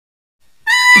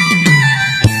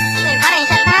Pare,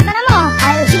 sa tanan mo.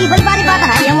 Ay, sige, bali bata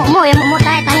na. Yang mo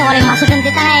tayo walang masukin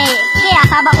kita na eh. Kaya,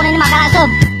 saba ko na ni makalasob.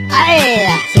 Ay,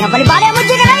 siya bali mo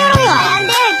dyan na yung yun. Ay,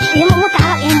 hindi. Yang mo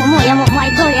talak, yang mo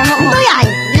idol, yang mo. Ito yan.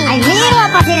 Ay, meron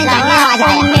pa sila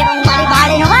dyan. Merong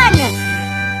bali naman.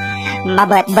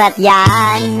 Mabat-bat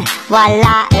yan,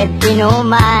 wala at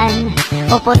inuman.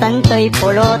 Uputan to'y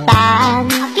pulutan.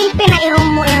 Aking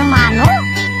pinairom mo, hermano?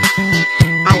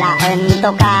 Alaan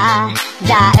to ka,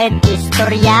 daet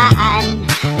istoryaan,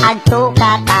 agto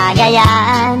ka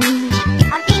tagayan.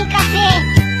 Aking kasi,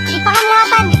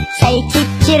 ipangamatan. Say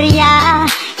chichirya,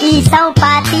 isaw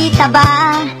pati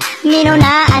taba,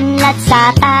 minunaan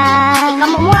latsatan.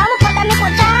 Kamumura mo pa kami po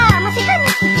siya, masikan.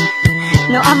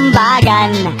 No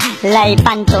ambagan, lay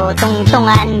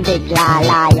pantutungtungan,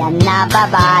 biglalayan na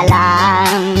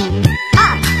babalang.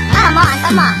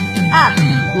 Tama.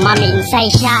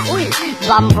 Maminsay siya,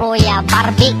 Bambroya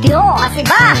barbecue. Kasi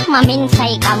ba?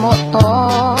 Maminsay kamo to.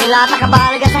 Ilata ka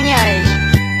balaga sa niya rin.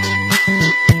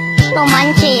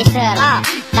 Tumanchi, sir.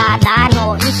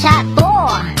 Dadano isya to.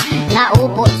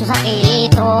 Naupo sa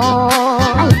kilito.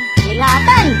 Ay,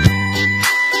 ilatan.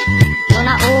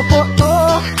 Naupo to.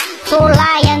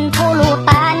 Sulayan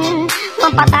pulutan,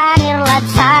 mampatanir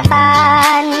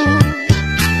ladsatan.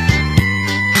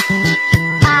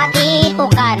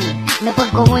 Atitukan,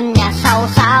 napagkungon niya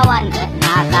sausawan,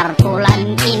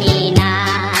 nakartulan pinina.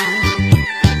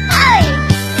 Ay,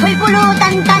 may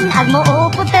pulutan tan, ag mo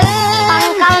uputan.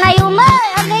 Pangkal na yuma,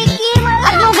 agay kima.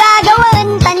 Ag mo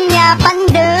gagawan, tanya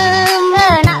pandem.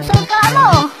 Naksulka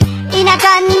mo,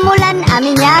 inakan mulan,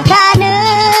 amin niya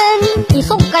kanan.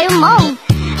 Isog kayo mo.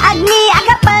 Agni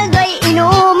agapal do'y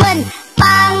inuman,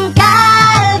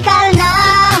 pangkalkal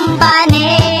ng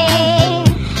pane,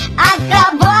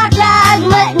 agkabwaglag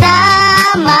na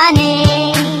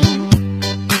mani.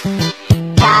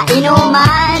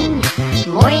 Kainuman,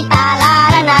 mo'y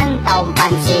talaranan, taong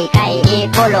pansi kay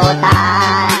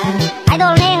ipulutan.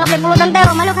 Idol, nga pulutan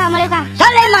pero malo ka.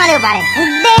 Salay mga liw pare.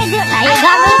 Hindi, ay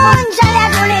gagawin. Salay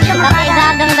ako ulit ka mga pare.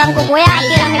 Gagawin ko kuya.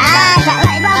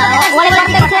 Salay ba? Wala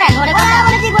parte ko siren. Wala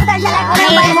siguro tayo salay ko.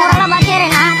 May mura lang ba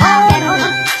siren ha?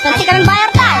 Kasi kami bayar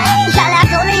tayo. Salay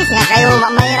ako ulit. Kaya kayo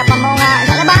mahirap pa mo nga.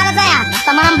 Salay ba na tayo?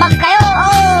 Basta manambag kayo.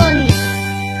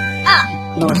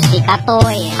 Musika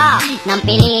to'y nang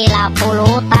pilila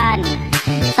pulutan.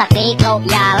 Sa kikaw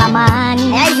yalaman.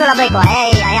 Ay, sulabay ko.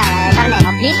 Ay, karne.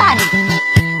 Maplitan.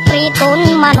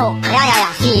 Pritong manok,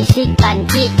 sisikan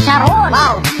chicharon,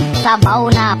 sabaw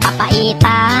na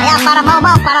papaitan. Para mau.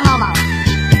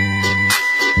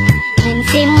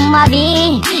 Minsim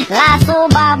mabi, laso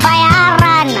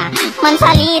babayaran,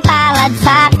 mansalita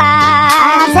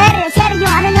ladsatan. Sir,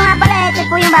 yung ano nyo nga pala, ito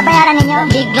po yung babayaran ninyo.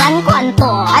 Biglan ko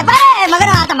anto. Ay pare,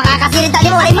 magano ata makakasirin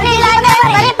tayo mo. Ay manila na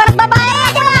pare, para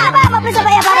babayaran. Diba? Maplis sa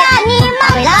baya pare.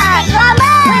 Anima.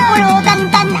 May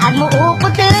pulutan tan, ag mo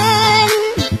uputin.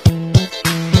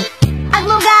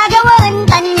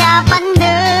 Tanya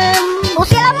pandem.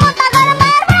 Sila mo tagal na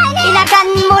bayar ba? Inakan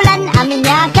mulan amin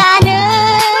niya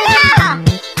kanan.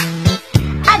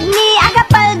 Agni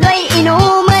agapal do'y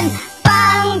inuman,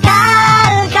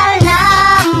 pangkalkal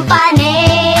ng pane,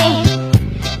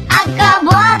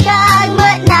 agkabwagag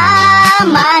na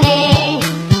mani.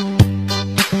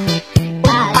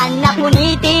 Upan na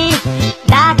puniti,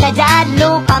 dakajad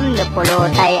lupam na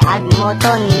pulutay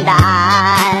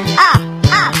agmutundaan.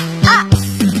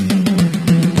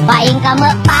 Baing ka mo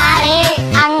pare,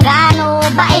 ang gano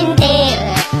baintir,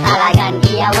 talagang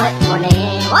iyawat mo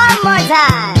ni. One more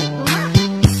time.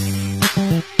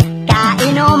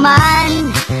 Kainuman,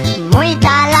 mo'y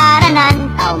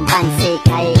talaranan, taong pansi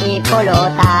kay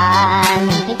ipulutan.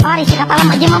 Hey pare, sika pala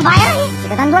mo di mabayar eh.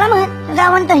 Sikatan doon mo,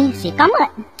 nagawan to eh. Sika mo,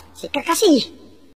 sika kasi.